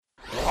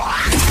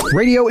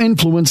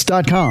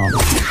radioinfluence.com.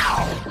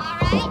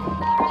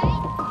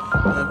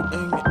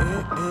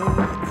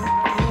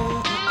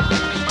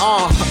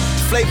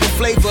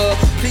 Flavor,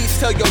 please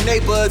tell your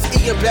neighbors.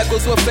 Ian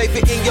Beckles with flavor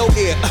in your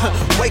ear.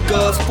 Wake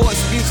up,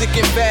 sports, music,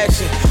 and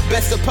fashion.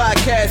 Best of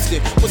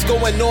podcasting. What's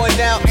going on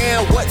now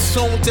and what's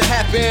soon to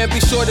happen? Be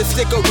sure to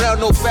stick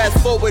around, no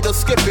fast forward or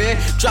skipping.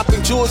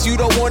 Dropping jewels, you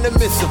don't want to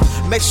miss them.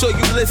 Make sure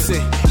you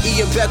listen.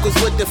 Ian Beckles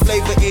with the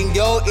flavor in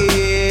your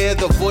ear.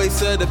 The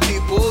voice of the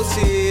people's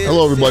here.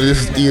 Hello, everybody.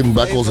 This is Ian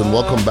Beckles, and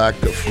welcome back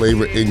to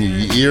Flavor in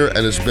Your Ear.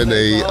 And it's been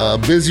a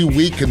busy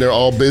week, and they're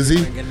all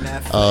busy.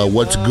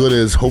 What's good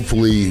is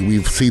hopefully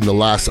we've seen the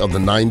last of the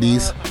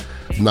 90s.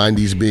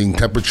 90s being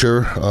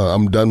temperature.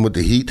 I'm done with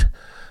the heat.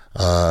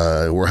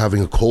 We're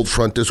having a cold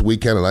front this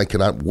weekend, and I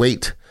cannot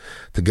wait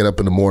to get up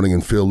in the morning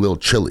and feel a little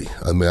chilly.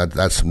 I mean,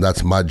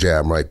 that's my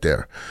jam right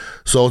there.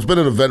 So it's been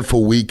an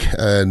eventful week,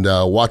 and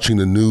watching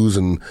the news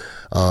and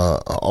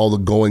all the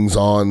goings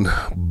on,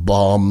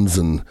 bombs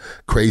and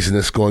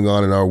craziness going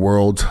on in our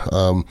world.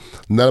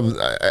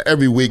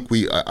 Every week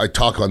I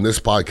talk on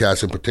this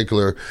podcast in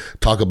particular,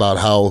 talk about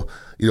how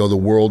the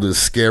world is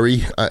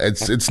scary.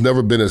 It's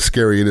never been as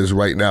scary as it is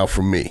right now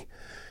for me.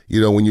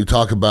 When you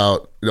talk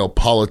about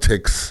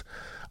politics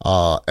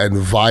and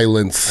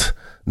violence,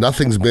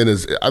 nothing's been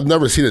I've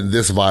never seen it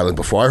this violent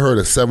before. I heard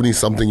a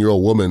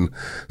 70-something-year-old woman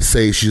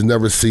say she's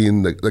never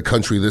seen the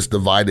country this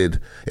divided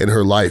in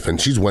her life, and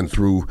she's went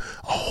through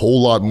a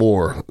whole lot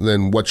more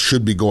than what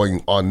should be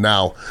going on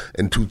now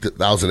in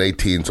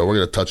 2018. So we're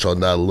going to touch on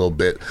that a little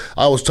bit.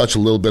 I always touch a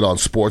little bit on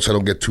sports. I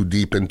don't get too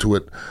deep into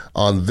it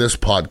on this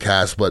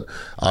podcast, but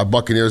our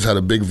Buccaneers had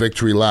a big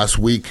victory last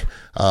week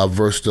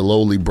versus the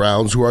lowly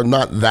Browns, who are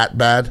not that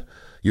bad.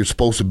 You're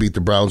supposed to beat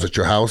the Browns at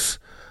your house.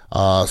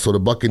 So the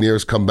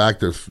Buccaneers come back.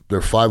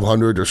 They're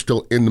 500. They're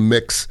still in the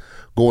mix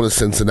going to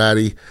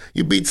Cincinnati.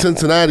 You beat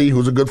Cincinnati,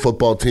 who's a good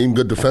football team,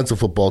 good defensive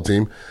football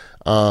team.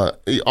 All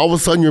of a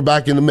sudden, you're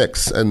back in the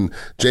mix. And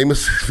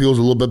Jameis feels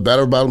a little bit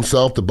better about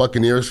himself. The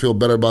Buccaneers feel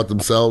better about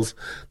themselves.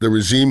 The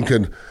regime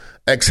can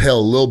exhale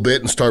a little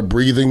bit and start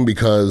breathing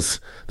because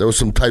there was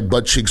some tight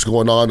butt cheeks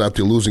going on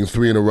after losing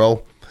 3 in a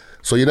row.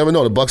 So you never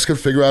know. The Bucs could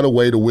figure out a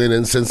way to win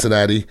in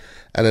Cincinnati,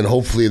 and then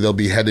hopefully they'll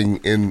be heading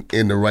in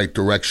the right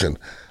direction.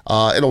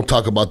 I don't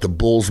talk about the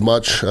Bulls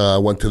much. I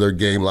went to their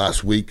game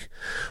last week,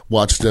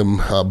 watched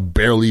them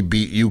barely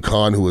beat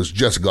UConn, who was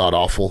just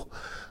god-awful.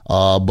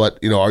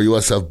 But our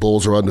USF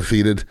Bulls are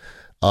undefeated.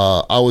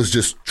 I was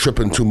just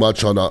tripping too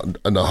much on the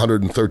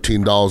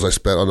 $113 I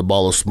spent on a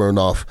bottle of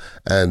Smirnoff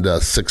and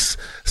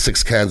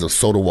six cans of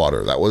soda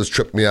water. That was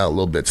tripping me out a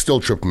little bit. Still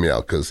tripping me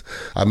out because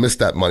I missed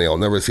that money. I'll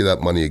never see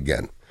that money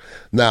again.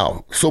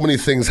 Now, so many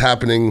things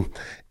happening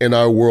in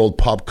our world,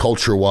 pop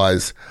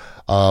culture-wise.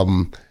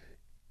 I'm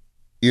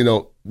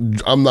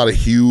not a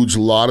huge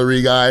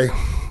lottery guy.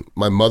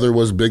 My mother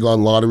was big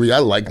on lottery. I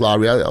like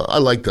lottery. I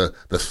like the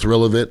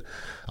thrill of it.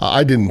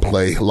 I didn't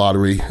play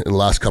lottery in the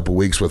last couple of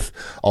weeks with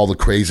all the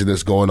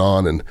craziness going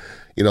on. And,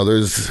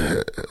 there's,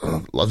 I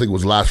think it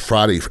was last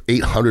Friday,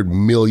 800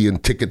 million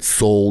tickets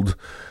sold.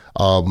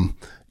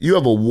 You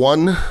have a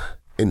 1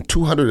 in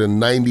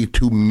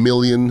 292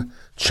 million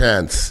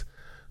chance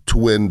to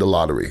win the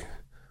lottery.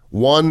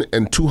 1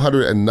 in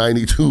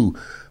 292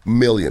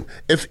 million.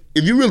 If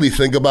you really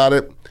think about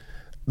it,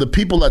 the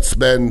people that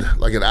spend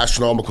like an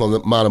astronomical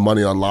amount of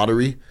money on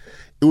lottery,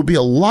 it would be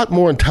a lot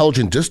more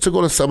intelligent just to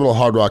go to Seminole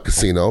Hard Rock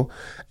Casino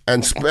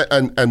and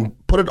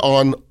put it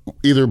on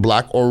either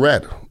black or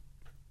red.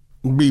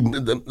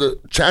 The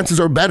chances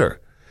are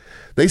better.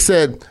 They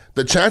said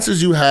the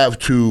chances you have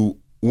to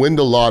win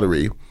the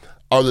lottery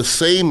are the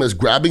same as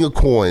grabbing a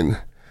coin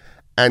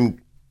and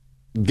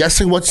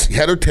guessing what's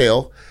head or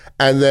tail,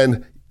 and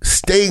then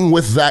staying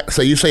with that.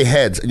 So you say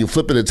heads, and you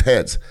flip it, it's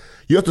heads.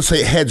 You have to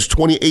say heads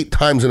 28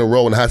 times in a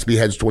row, and it has to be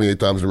heads 28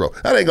 times in a row.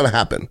 That ain't going to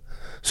happen.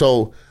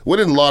 So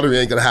winning the lottery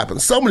ain't going to happen.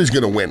 Somebody's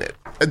going to win it.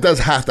 It does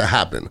have to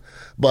happen.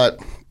 But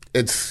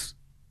it's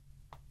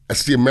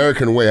the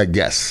American way, I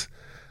guess.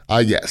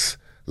 I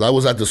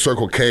was at the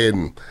Circle K,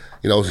 and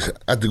I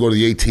had to go to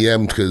the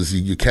ATM because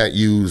you can't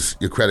use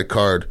your credit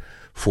card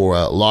for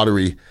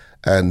lottery.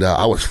 And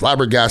I was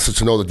flabbergasted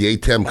to know that the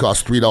ATM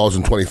cost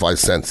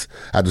 $3.25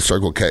 at the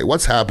Circle K.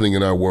 What's happening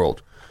in our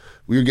world?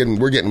 We're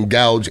getting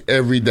gouged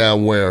every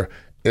damn where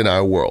in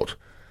our world.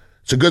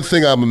 It's a good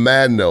thing I'm a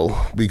man, though,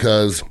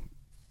 because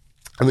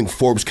I think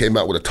Forbes came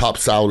out with the top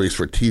salaries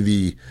for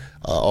TV,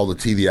 all the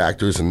TV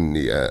actors and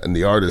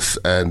the artists,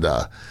 and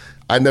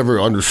I never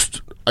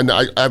understood.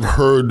 I've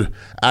heard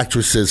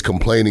actresses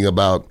complaining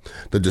about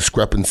the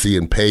discrepancy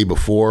in pay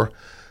before.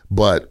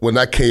 But when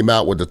that came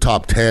out with the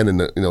top 10 and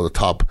the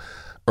top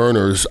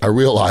earners, I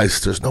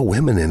realized there's no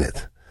women in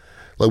it.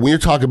 Like when you're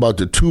talking about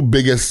the two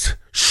biggest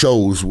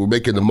shows we're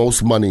making the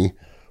most money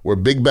were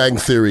Big Bang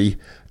Theory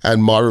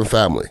and Modern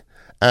Family.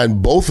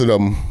 And both of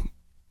them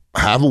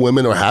have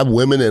women or have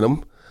women in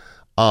them.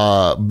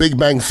 Big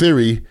Bang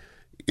Theory,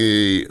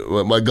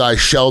 my guy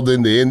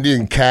Sheldon, the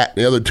Indian cat, and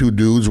the other two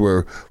dudes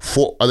were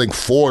four of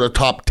the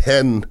top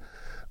 10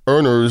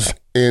 earners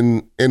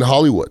in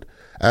Hollywood.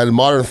 And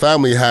Modern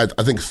Family had,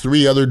 I think,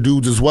 3 other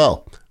dudes as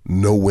well.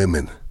 No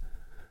women.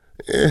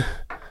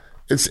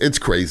 It's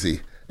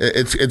crazy.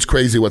 It's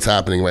crazy what's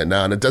happening right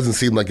now, and it doesn't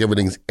seem like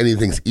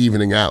anything's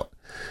evening out.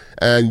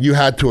 And you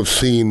had to have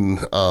seen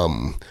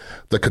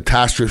the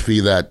catastrophe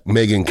that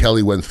Megyn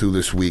Kelly went through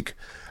this week.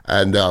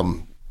 And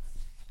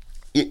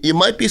you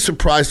might be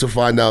surprised to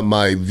find out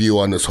my view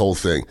on this whole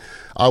thing.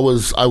 I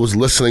was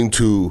listening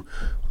to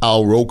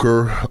Al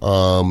Roker.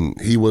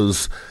 He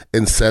was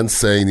incensed,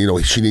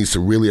 saying, she needs to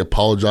really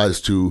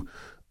apologize to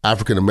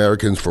African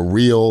Americans for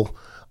real.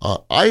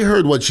 I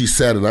heard what she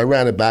said, and I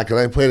ran it back, and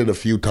I played it a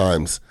few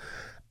times.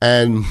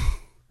 And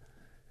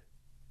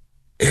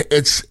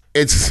it's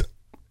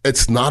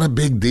not a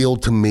big deal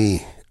to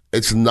me.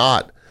 It's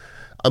not.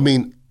 I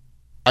mean,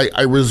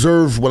 I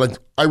reserve what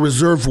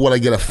I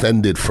get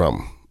offended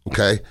from.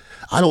 Okay,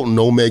 I don't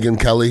know Megyn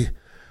Kelly.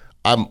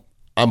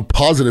 I'm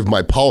positive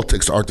my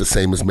politics aren't the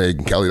same as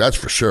Megyn Kelly. That's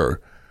for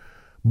sure.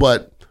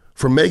 But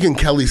for Megyn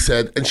Kelly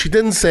said, and she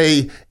didn't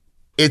say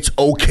it's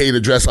okay to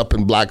dress up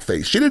in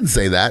blackface. She didn't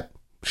say that.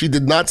 She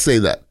did not say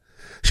that.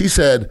 She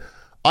said,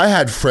 I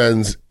had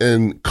friends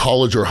in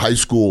college or high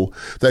school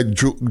that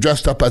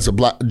dressed up as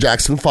a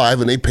Jackson 5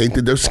 and they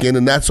painted their skin,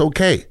 and that's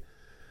okay.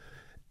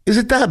 Is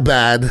it that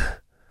bad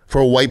for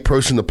a white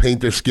person to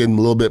paint their skin a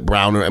little bit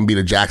browner and be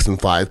the Jackson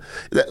 5?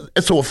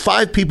 So if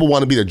 5 people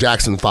want to be the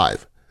Jackson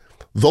 5,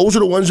 those are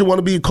the ones who want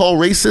to be called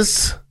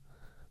racists?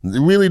 They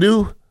really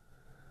do?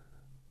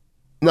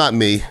 Not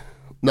me.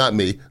 Not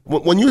me.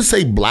 When you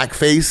say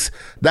blackface,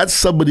 that's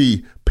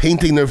somebody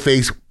painting their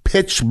face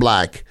pitch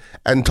black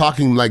and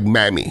talking like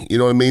Mammy. You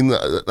know what I mean?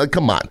 Like,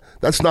 come on.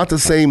 That's not the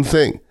same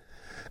thing.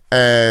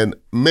 And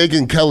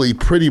Megyn Kelly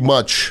pretty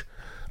much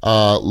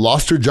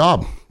lost her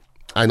job.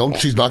 I know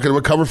she's not going to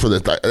recover for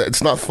this.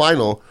 It's not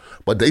final,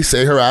 but they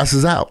say her ass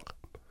is out.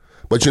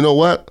 But you know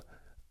what?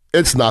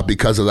 It's not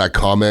because of that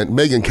comment.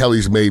 Megyn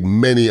Kelly's made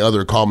many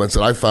other comments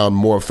that I found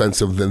more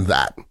offensive than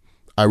that.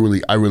 I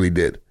really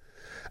did.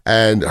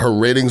 And her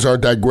ratings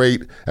aren't that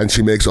great, and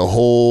she makes a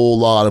whole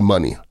lot of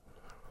money.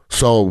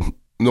 So,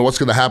 you know what's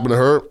going to happen to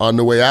her on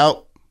the way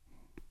out?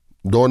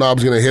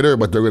 Doorknob's going to hit her,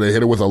 but they're going to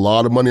hit her with a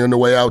lot of money on the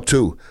way out,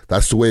 too.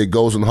 That's the way it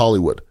goes in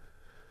Hollywood.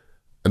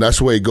 And that's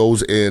the way it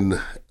goes in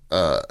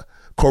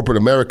corporate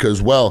America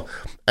as well.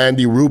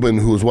 Andy Rubin,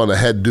 who was one of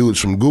the head dudes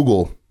from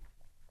Google,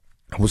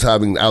 was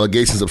having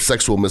allegations of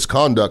sexual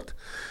misconduct.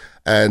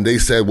 And they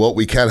said, well,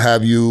 we can't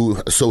have you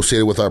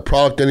associated with our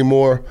product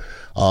anymore.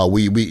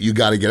 You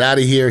got to get out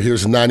of here.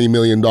 Here's $90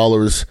 million,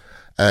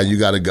 and you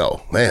got to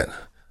go. Man,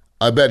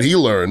 I bet he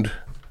learned.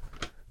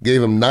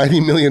 Gave him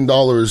 $90 million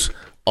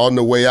on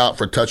the way out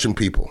for touching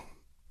people.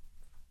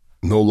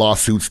 No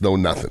lawsuits, no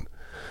nothing.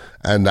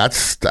 And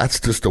that's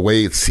just the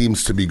way it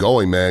seems to be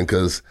going, man,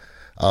 because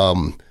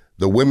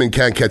the women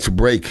can't catch a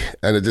break,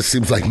 and it just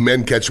seems like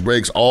men catch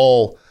breaks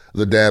all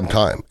the damn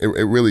time. It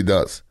really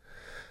does.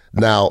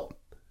 Now,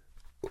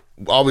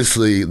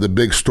 obviously, the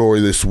big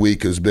story this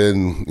week has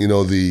been,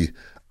 the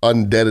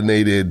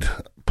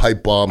undetonated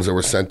pipe bombs that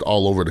were sent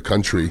all over the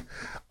country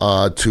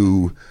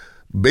to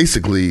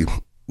basically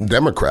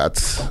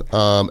Democrats,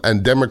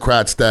 and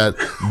Democrats that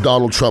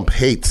Donald Trump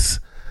hates.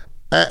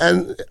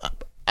 And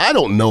I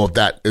don't know if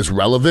that is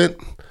relevant.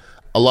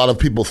 A lot of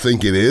people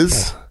think it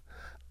is.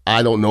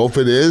 I don't know if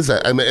it is.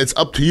 I mean, it's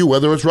up to you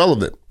whether it's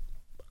relevant.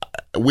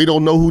 We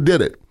don't know who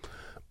did it.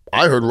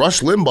 I heard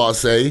Rush Limbaugh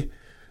say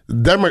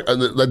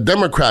the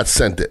Democrats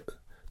sent it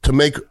to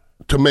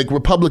make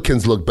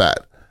Republicans look bad.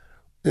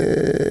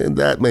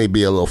 That may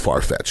be a little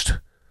far-fetched.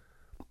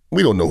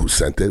 We don't know who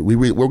sent it.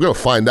 We're going to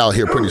find out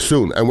here pretty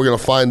soon, and we're going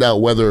to find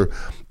out whether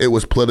it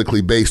was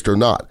politically based or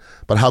not.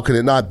 But how can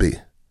it not be?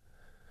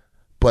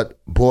 But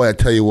boy, I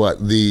tell you what,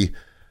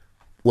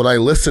 when I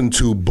listen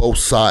to both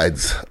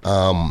sides,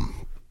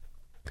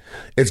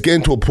 it's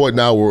getting to a point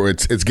now where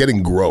it's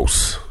getting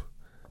gross.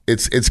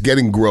 It's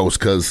getting gross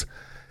because,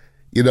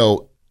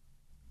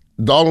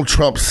 Donald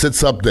Trump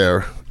sits up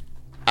there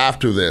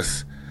after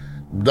this,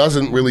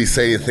 doesn't really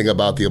say anything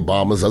about the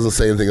Obamas, doesn't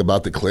say anything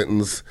about the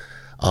Clintons.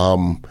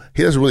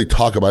 He doesn't really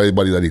talk about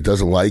anybody that he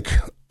doesn't like.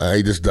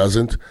 He just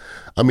doesn't.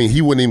 I mean,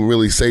 he wouldn't even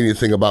really say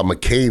anything about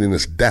McCain and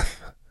his death.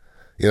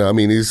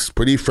 He's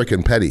pretty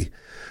freaking petty.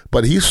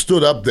 But he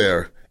stood up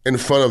there in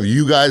front of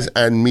you guys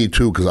and me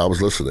too, because I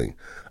was listening,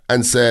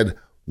 and said,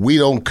 we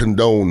don't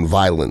condone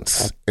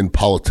violence in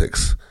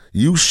politics.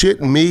 You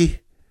shitting me?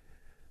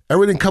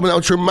 Everything coming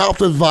out your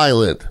mouth is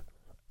violent.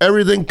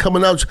 Everything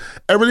coming out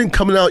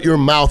your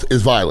mouth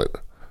is violent.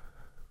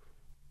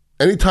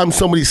 Anytime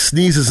somebody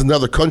sneezes in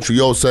another country,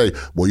 you'll say,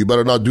 well, you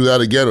better not do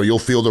that again or you'll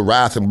feel the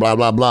wrath and blah,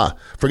 blah, blah.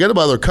 Forget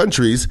about other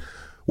countries.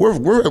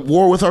 We're at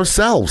war with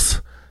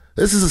ourselves.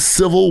 This is a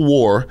civil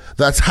war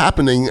that's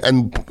happening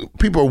and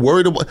people are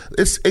worried about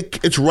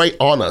it's right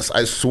on us,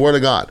 I swear to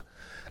God.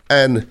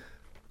 And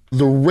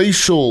the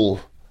racial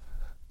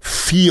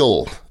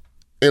feel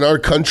in our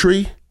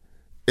country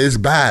is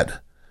bad.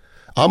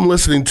 I'm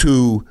listening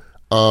to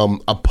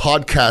a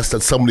podcast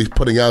that somebody's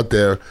putting out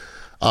there.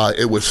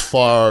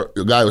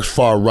 The guy was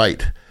far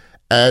right.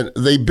 And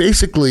they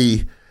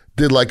basically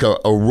did like a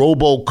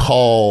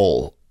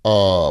robocall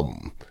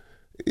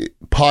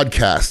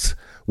podcast,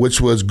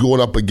 which was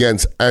going up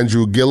against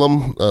Andrew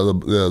Gillum,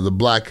 the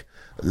black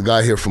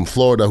guy here from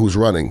Florida who's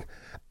running.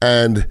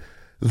 And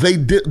they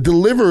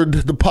delivered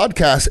the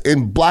podcast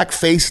in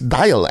blackface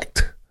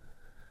dialect.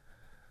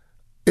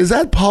 Is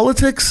that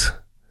politics?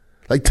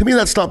 Like, to me,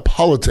 that's not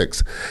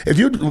politics. If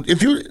you're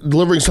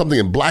delivering something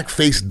in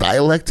blackface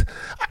dialect,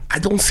 I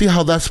don't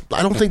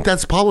think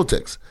that's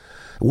politics.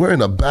 We're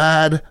in a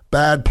bad,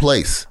 bad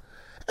place.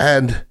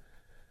 And,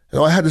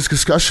 I had this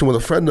discussion with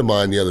a friend of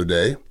mine the other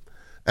day,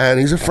 and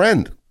he's a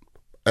friend.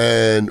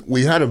 And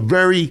we had a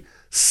very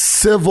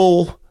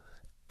civil,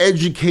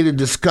 educated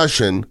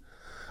discussion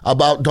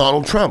about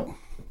Donald Trump.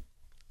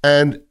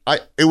 And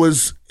it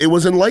was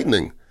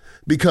enlightening,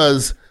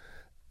 because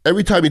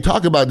every time you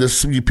talk about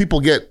this, people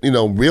get,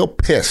 real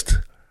pissed.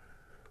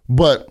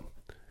 But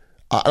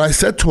I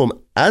said to him,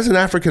 as an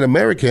African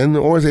American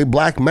or as a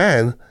black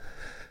man,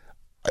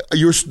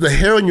 the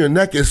hair on your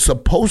neck is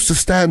supposed to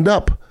stand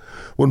up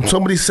when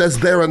somebody says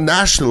they're a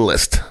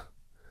nationalist.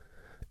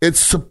 It's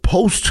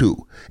supposed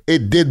to.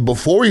 It did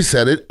before he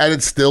said it, and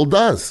it still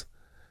does.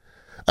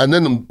 And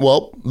then,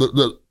 well,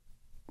 the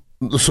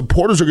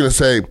supporters are going to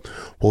say,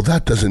 well,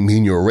 that doesn't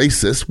mean you're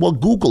racist. Well,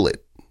 Google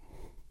it.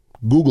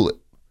 Google it.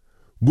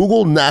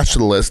 Google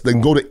nationalist, then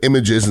go to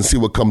images and see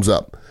what comes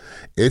up.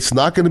 It's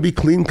not going to be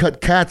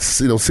clean-cut cats,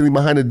 sitting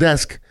behind a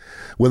desk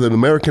with an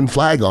American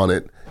flag on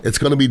it. It's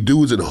going to be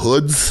dudes in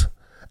hoods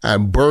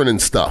and burning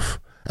stuff.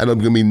 And there's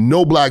going to be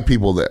no black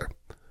people there.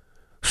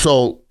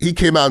 So he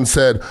came out and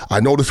said,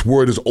 I know this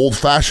word is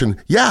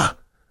old-fashioned. Yeah,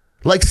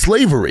 like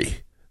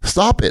slavery.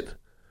 Stop it.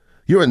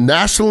 You're a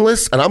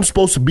nationalist, and I'm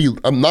supposed to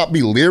not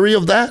be leery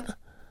of that?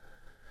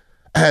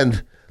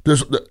 And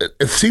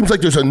it seems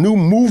like there's a new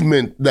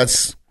movement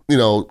that's,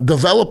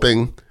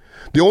 developing.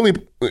 The only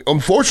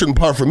unfortunate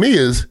part for me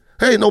is,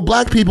 hey, no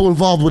black people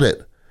involved with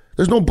it.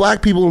 There's no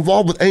black people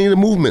involved with any of the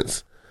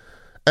movements.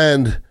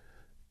 And,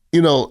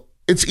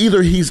 it's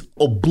either he's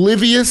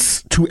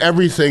oblivious to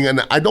everything,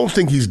 and I don't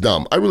think he's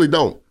dumb. I really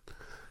don't.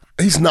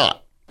 He's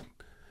not.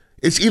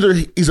 It's either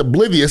he's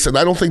oblivious, and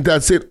I don't think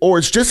that's it, or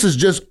it's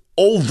just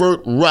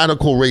overt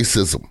radical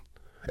racism.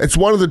 It's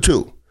one of the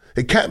two.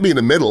 It can't be in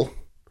the middle.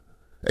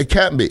 It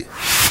can't be.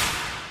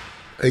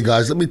 Hey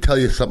guys, let me tell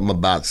you something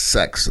about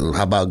sex.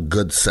 How about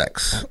good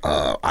sex?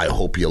 I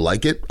hope you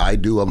like it. I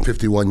do. I'm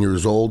 51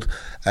 years old,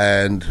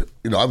 and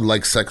I've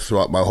liked sex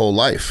throughout my whole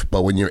life.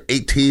 But when you're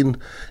 18,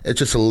 it's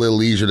just a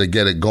little easier to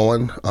get it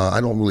going. I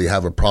don't really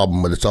have a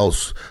problem, but it's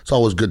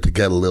always good to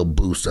get a little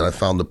boost. And I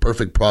found the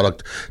perfect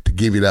product to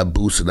give you that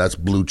boost, and that's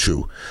Blue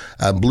Chew.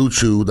 Blue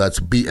Chew, that's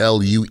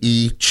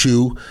BLUE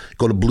Chew.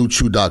 Go to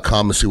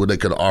BlueChew.com and see what they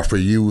can offer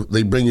you.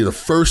 They bring you the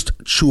first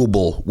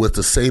chewable with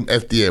the same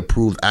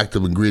FDA-approved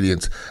active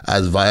ingredients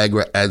as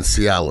Viagra and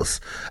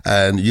Cialis.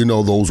 And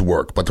those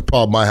work. But the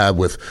problem I have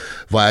with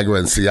Viagra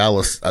and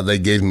Cialis, they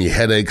gave me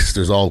headaches.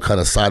 There's all kind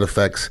of side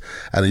effects.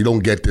 And you don't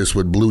get this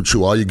with Blue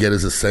Chew. All you get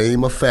is the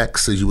same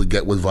effects as you would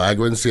get with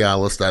Viagra and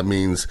Cialis. That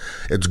means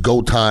it's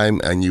go time,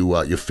 and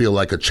you feel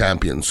like a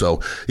champion. So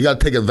you got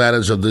to take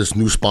advantage of this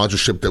new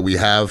sponsorship that we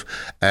have.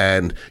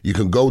 And you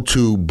can go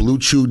to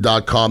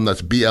BlueChew.com.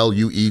 That's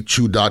BLUE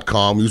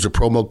Chew.com. Use the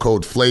promo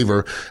code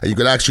FLAVOR, and you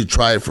can actually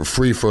try it for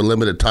free for a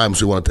limited time.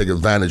 So you want to take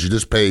advantage. You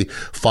just pay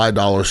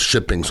 $5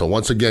 shipping. So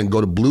once again, go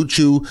to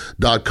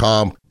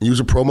BlueChew.com, use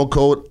a promo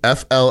code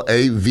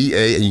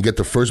FLAVA, and you get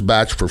the first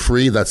batch for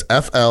free. That's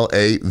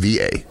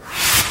FLAVA.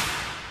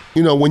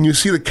 When you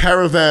see the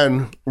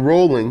caravan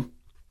rolling,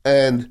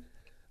 and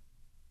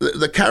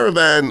the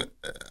caravan,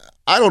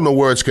 I don't know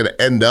where it's going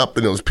to end up,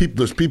 and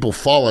there's people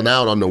falling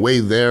out on the way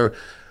there.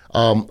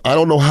 I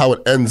don't know how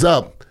it ends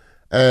up,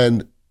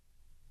 and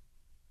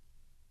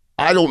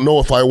I don't know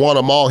if I want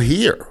them all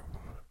here.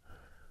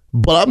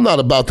 But I'm not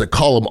about to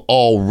call them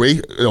all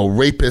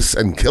rapists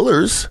and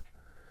killers.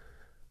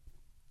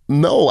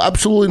 No,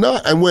 absolutely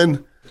not. And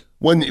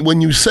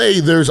when you say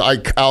there's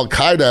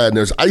Al-Qaeda and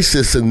there's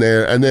ISIS in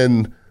there, and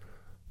then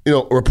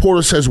a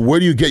reporter says, where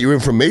do you get your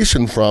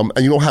information from?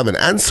 And you don't have an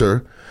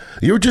answer.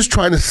 You're just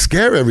trying to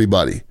scare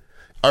everybody.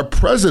 Our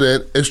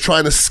president is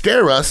trying to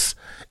scare us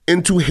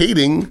into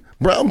hating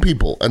brown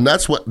people. And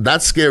that's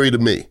scary to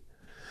me.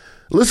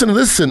 Listen to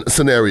this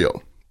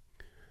scenario.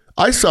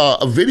 I saw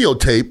a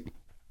videotape.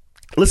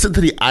 Listen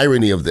to the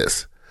irony of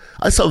this.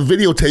 I saw a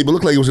videotape. It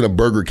looked like it was in a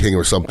Burger King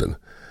or something.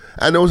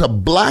 And there was a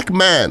black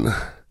man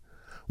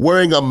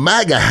wearing a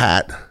MAGA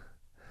hat,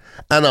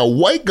 and a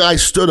white guy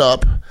stood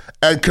up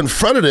and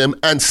confronted him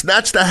and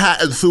snatched the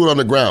hat and threw it on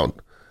the ground.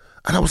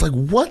 And I was like,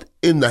 what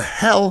in the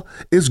hell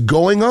is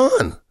going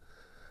on?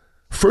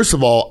 First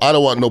of all, I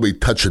don't want nobody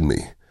touching me.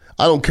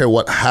 I don't care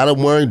what hat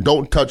I'm wearing.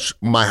 Don't touch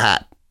my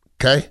hat,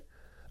 okay?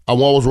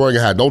 I'm always wearing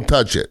a hat. Don't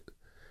touch it.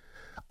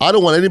 I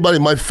don't want anybody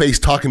in my face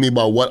talking to me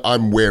about what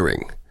I'm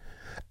wearing.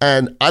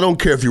 And I don't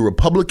care if you're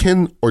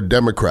Republican or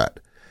Democrat.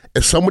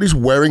 If somebody's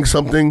wearing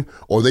something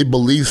or they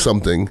believe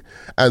something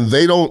and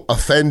they don't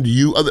offend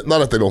you, not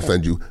if they don't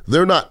offend you,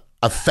 they're not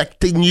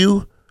affecting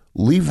you,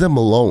 leave them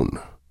alone.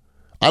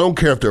 I don't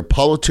care if they're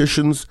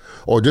politicians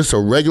or just a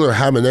regular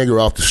ham and egger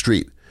off the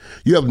street.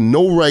 You have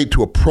no right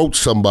to approach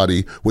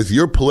somebody with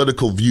your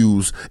political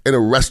views in a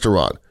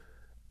restaurant.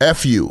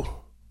 F you,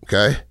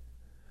 okay?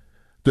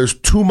 There's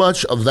too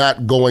much of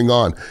that going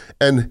on.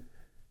 And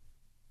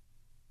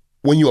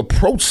when you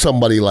approach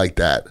somebody like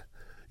that,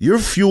 you're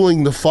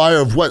fueling the fire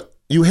of what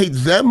you hate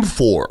them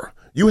for.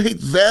 You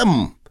hate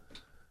them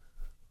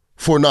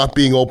for not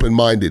being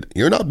open-minded.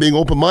 You're not being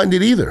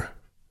open-minded either.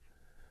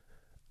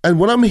 And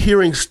when I'm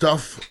hearing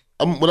stuff,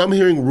 when I'm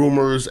hearing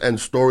rumors and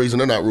stories, and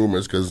they're not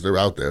rumors because they're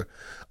out there,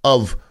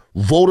 of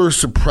voter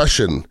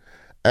suppression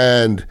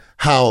and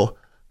how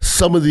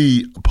some of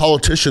the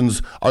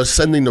politicians are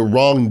sending the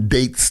wrong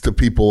dates to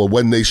people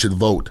when they should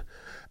vote.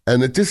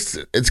 And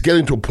it's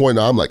getting to a point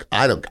now I'm like,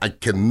 I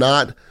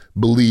cannot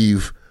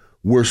believe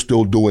we're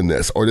still doing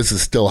this or this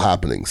is still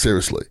happening,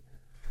 seriously.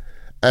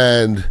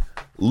 And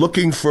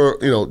looking for,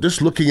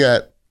 just looking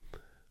at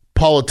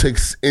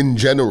politics in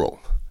general,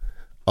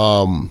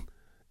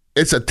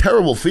 it's a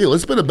terrible feel.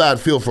 It's been a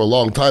bad feel for a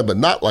long time, but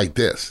not like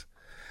this.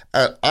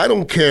 And I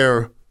don't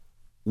care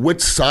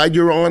which side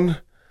you're on,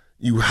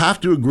 you have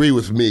to agree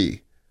with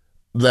me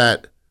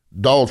that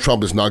Donald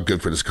Trump is not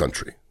good for this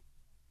country.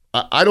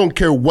 I don't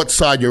care what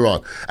side you're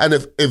on. And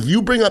if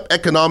you bring up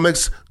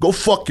economics, go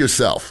fuck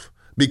yourself,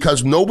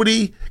 because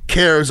nobody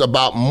cares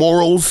about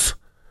morals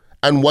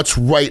and what's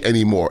right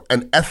anymore,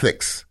 and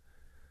ethics.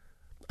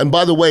 And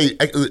by the way,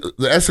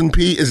 the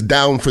S&P is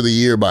down for the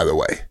year, by the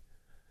way.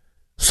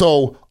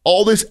 So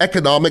all this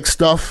economic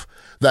stuff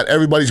that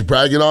everybody's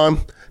bragging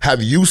on,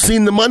 have you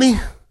seen the money?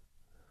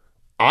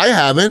 I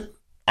haven't.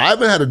 I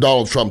haven't had a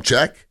Donald Trump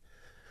check.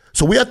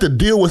 So we have to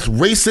deal with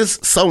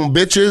racist some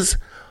bitches,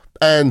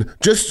 and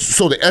just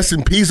so the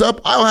S&P's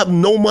up, I don't have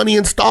no money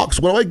in stocks.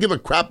 Why do I give a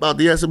crap about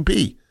the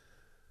S&P?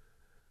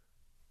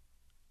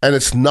 And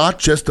it's not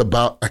just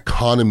about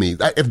economy.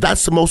 If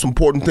that's the most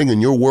important thing in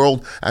your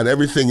world and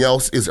everything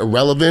else is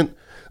irrelevant,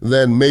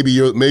 then maybe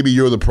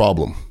you're the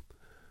problem.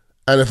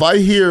 And if I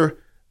hear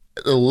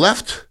the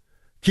left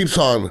keeps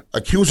on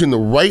accusing the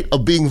right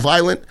of being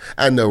violent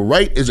and the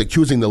right is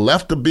accusing the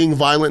left of being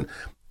violent,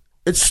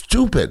 it's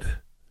stupid.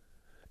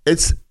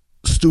 It's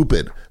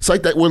stupid. It's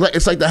like that.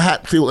 It's like the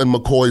Hatfield and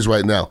McCoys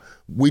right now.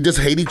 We just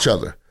hate each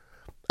other.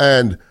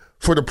 And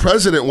for the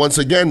president once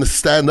again to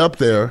stand up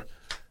there,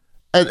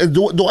 and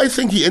do I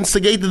think he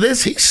instigated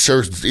this? He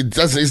sure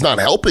doesn't. He's not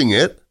helping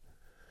it.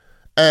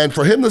 And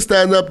for him to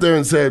stand up there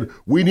and said,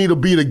 "We need to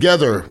be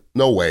together,"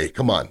 no way.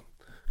 Come on,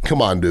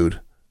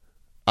 dude.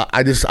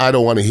 I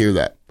don't want to hear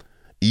that.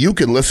 You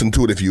can listen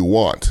to it if you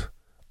want.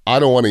 I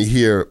don't want to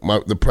hear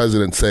the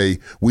president say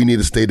we need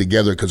to stay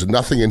together, because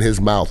nothing in his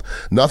mouth,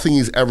 nothing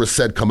he's ever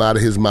said come out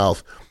of his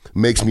mouth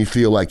makes me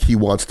feel like he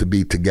wants to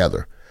be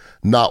together.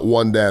 Not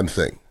one damn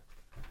thing.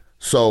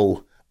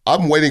 So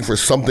I'm waiting for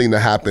something to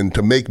happen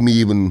to make me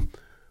even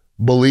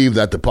believe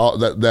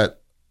that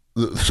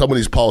some of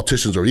these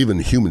politicians are even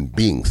human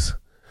beings.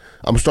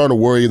 I'm starting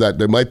to worry that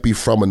they might be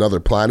from another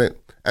planet.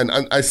 And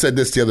I said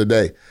this the other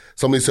day.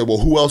 Somebody said, well,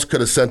 who else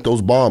could have sent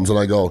those bombs? And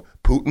I go,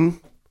 Putin?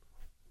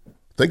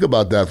 Think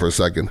about that for a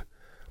second.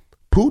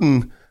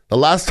 Putin, the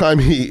last time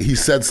he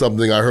said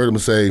something, I heard him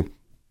say,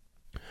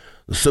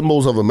 the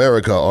symbols of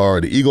America are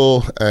the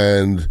eagle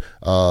and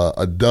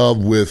a dove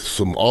with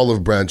some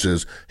olive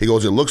branches. He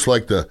goes, it looks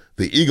like the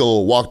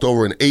eagle walked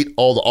over and ate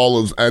all the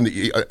olives and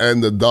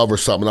the dove or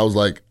something. I was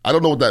like, I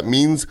don't know what that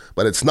means,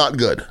 but it's not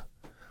good.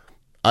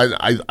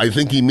 I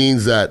think he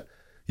means that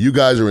you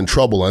guys are in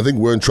trouble. I think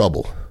we're in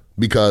trouble,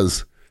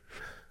 because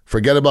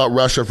forget about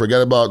Russia,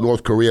 forget about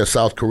North Korea,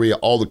 South Korea,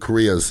 all the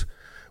Koreas.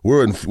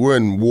 We're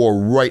in war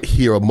right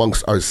here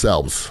amongst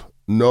ourselves.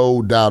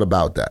 No doubt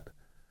about that.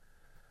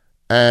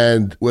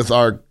 And with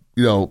our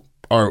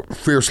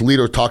fierce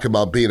leader talking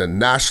about being a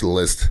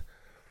nationalist,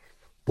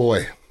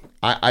 boy,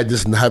 I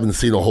just haven't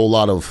seen a whole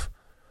lot of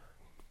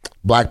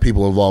black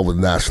people involved with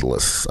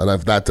nationalists. And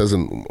if that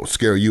doesn't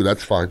scare you,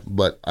 that's fine.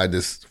 But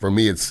for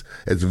me, it's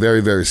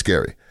very, very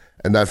scary.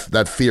 And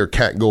that fear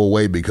can't go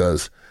away,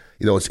 because,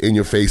 it's in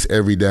your face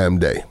every damn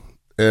day,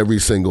 every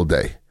single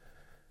day.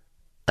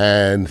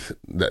 And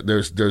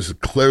there's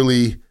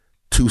clearly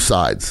two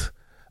sides.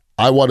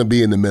 I want to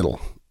be in the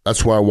middle.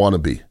 That's where I want to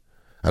be.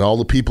 And all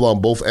the people on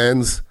both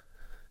ends,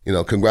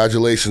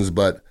 congratulations,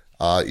 but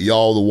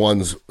y'all are the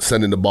ones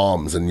sending the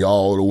bombs, and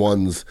y'all are the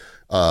ones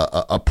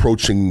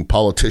approaching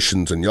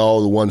politicians, and y'all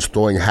are the ones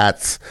throwing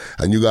hats,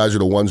 and you guys are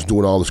the ones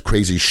doing all this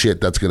crazy shit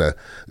that's going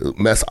to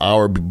mess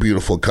our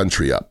beautiful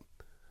country up.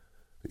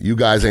 You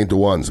guys ain't the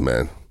ones,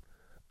 man.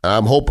 I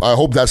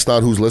hope that's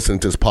not who's listening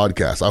to this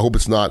podcast. I hope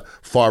it's not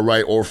far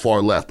right or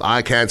far left.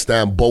 I can't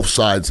stand both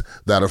sides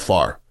that are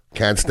far.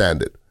 Can't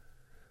stand it.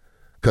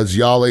 Because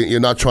you're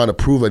not trying to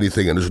prove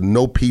anything, and there's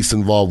no peace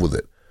involved with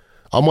it.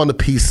 I'm on the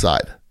peace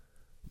side.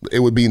 It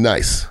would be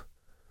nice,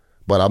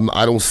 but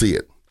I don't see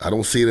it. I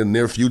don't see it in the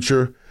near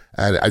future,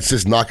 and it's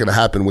just not going to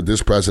happen with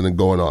this president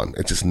going on.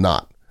 It's just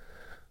not.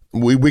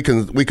 We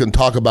can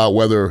talk about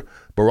whether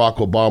Barack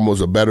Obama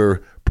was a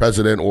better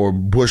president, or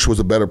Bush was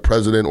a better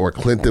president, or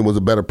Clinton was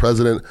a better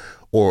president,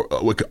 or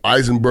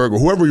Eisenberg, or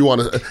whoever you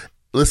want to.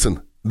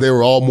 Listen, they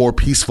were all more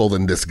peaceful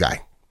than this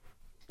guy.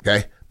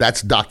 Okay?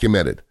 That's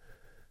documented.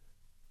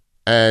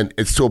 And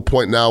it's to a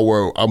point now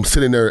where I'm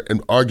sitting there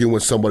and arguing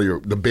with somebody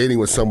or debating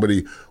with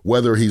somebody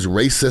whether he's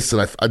racist.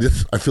 And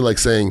I feel like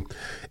saying,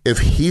 if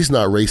he's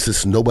not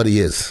racist, nobody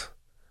is.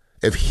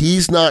 If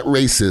he's not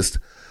racist,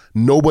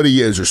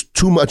 nobody is. There's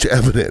too much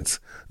evidence.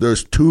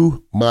 There's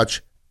too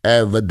much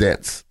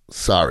evidence.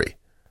 Sorry.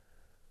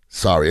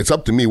 It's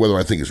up to me whether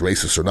I think he's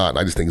racist or not. And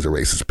I just think he's a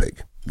racist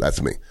pig.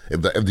 That's me.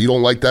 If you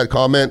don't like that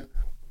comment,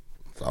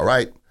 it's all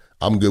right.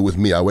 I'm good with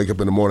me. I wake up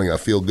in the morning, I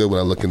feel good when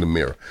I look in the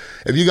mirror.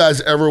 If you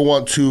guys ever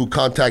want to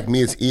contact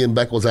me, it's Ian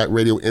Beckles at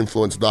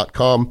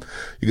radioinfluence.com.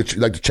 You'd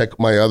like to check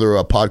my other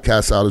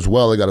podcasts out as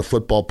well. I got a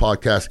football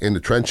podcast, In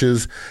the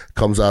Trenches,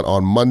 comes out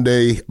on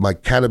Monday. My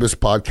cannabis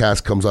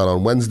podcast comes out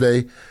on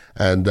Wednesday.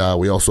 And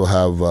we also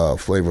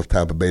have Flavor of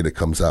Tampa Bay that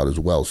comes out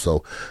as well.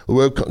 So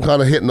we're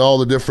kind of hitting all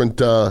the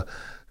different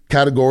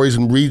categories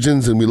and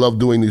regions, and we love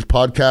doing these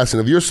podcasts.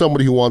 And if you're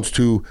somebody who wants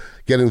to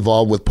get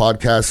involved with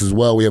podcasts as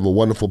well, we have a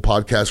wonderful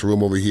podcast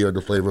room over here at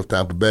the Flavor of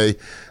Tampa Bay,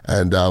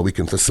 and we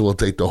can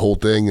facilitate the whole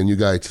thing, and you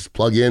guys just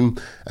plug in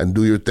and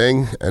do your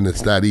thing, and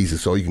it's that easy.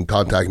 So you can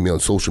contact me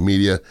on social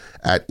media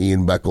at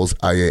Ian Beckles,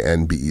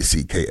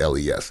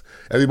 IANBECKLES.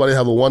 Everybody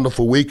have a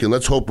wonderful week, and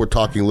let's hope we're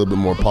talking a little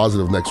bit more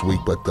positive next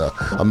week, but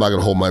I'm not going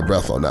to hold my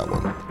breath on that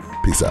one.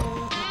 Peace out.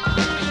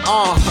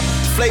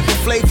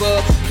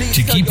 Flavor.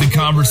 To keep the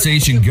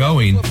conversation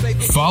going,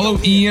 follow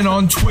Ian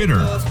on Twitter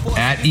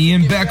at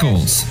Ian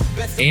Beckles,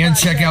 and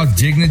check out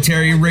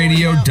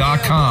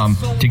dignitaryradio.com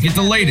to get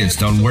the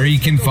latest on where you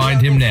can find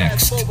him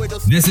next.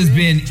 This has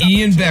been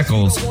Ian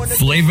Beckles,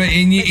 Flavor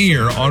in Your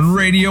Ear on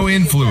Radio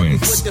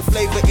Influence. Put the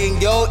flavor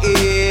in your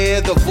ear,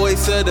 the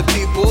voice of the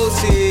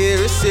people's here.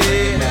 It's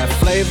in that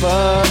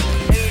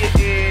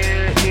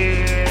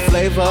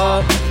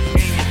flavor.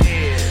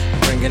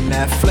 Bringing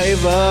that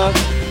flavor.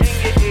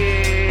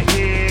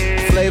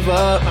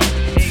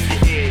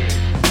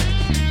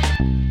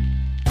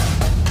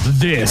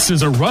 This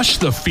is a Rush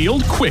the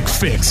Field quick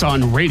fix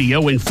on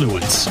Radio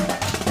Influence.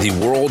 The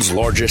world's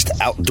largest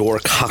outdoor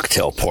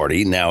cocktail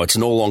party. Now, it's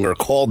no longer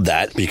called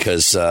that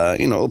because,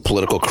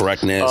 political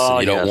correctness.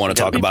 And you don't want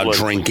to talk about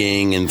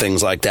drinking and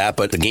things like that.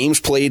 But the game's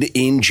played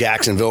in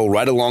Jacksonville,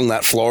 right along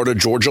that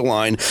Florida-Georgia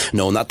line.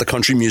 No, not the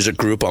country music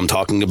group. I'm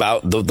talking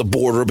about the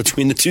border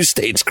between the two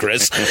states,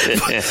 Chris.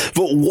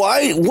 But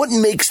why? What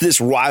makes this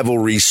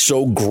rivalry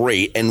so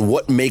great, and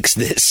what makes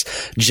this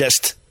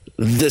just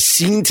the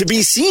scene to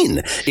be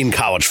seen in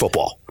college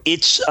football?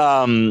 It's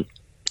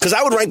because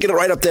I would rank it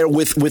right up there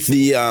with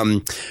the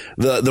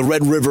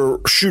Red River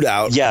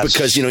Shootout. Yes.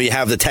 Because, you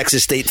have the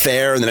Texas State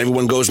Fair and then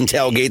everyone goes and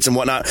tailgates and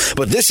whatnot.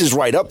 But this is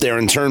right up there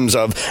in terms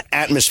of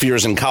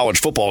atmospheres in college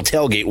football,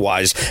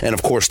 tailgate-wise, and,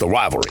 of course, the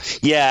rivalry.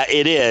 Yeah,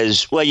 it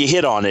is. Well, you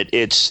hit on it.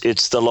 It's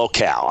the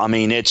locale. I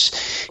mean, it's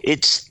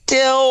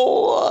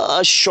still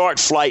a short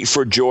flight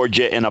for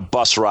Georgia and a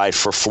bus ride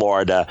for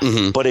Florida,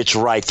 but it's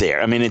right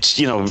there. I mean, it's,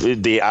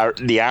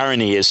 the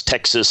irony is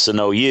Texas and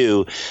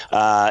OU,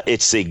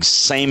 it's the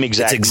same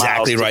exact. It's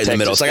exactly right in the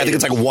middle. I think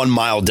it's like 1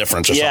 mile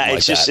difference or something like that. Yeah,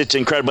 it's just, it's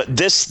incredible. But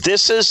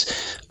this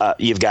is,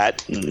 you've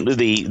got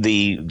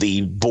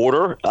the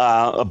border,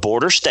 a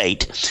border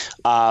state.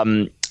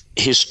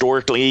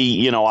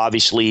 Historically,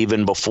 obviously,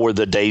 even before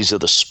the days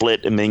of the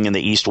split and being in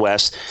the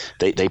East-West,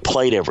 they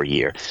played every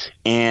year.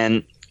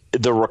 And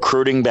the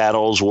recruiting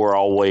battles were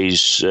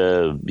always,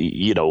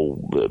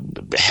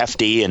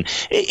 hefty. And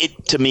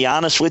to be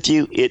honest with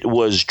you, it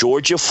was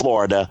Georgia,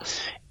 Florida,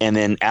 and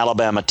then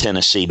Alabama,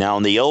 Tennessee. Now,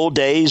 in the old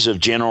days of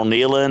General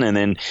Neyland and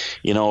then,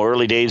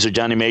 early days of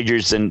Johnny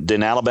Majors,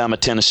 then Alabama,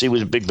 Tennessee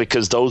was big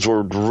because those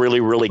were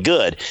really, really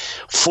good.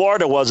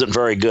 Florida wasn't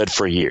very good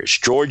for years.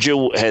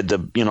 Georgia had their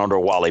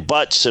Wally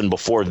Butts, and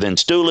before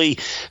Vince Dooley,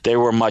 they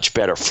were much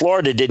better.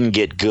 Florida didn't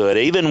get good.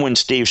 Even when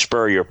Steve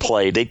Spurrier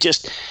played,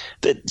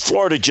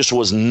 Florida just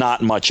was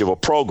not much of a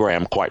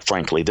program, quite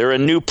frankly. They're a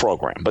new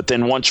program. But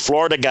then once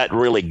Florida got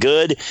really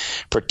good,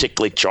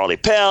 particularly Charlie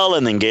Pell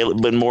and then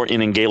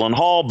Galen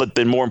Hall, but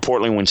then more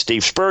importantly when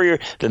Steve Spurrier,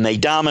 then they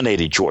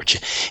dominated Georgia.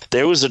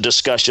 There was a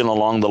discussion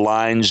along the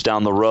lines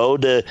down the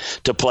road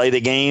to play the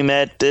game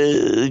at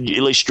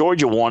least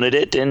Georgia wanted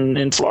it,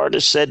 and Florida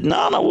said,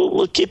 no,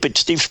 we'll keep it.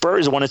 Steve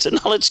Spurrier's the one that said,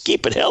 no, let's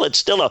keep it. Hell, it's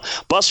still a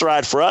bus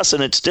ride for us,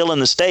 and it's still in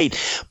the state.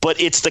 But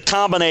it's the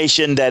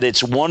combination that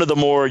it's one of the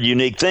more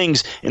unique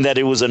things in that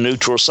it was a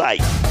neutral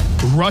site.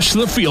 Rush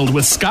the Field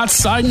with Scott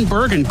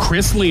Seidenberg and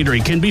Chris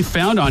Landry can be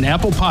found on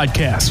Apple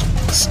Podcasts,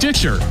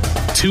 Stitcher,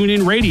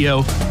 TuneIn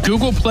Radio,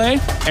 Google Play,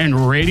 and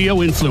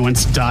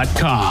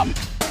RadioInfluence.com.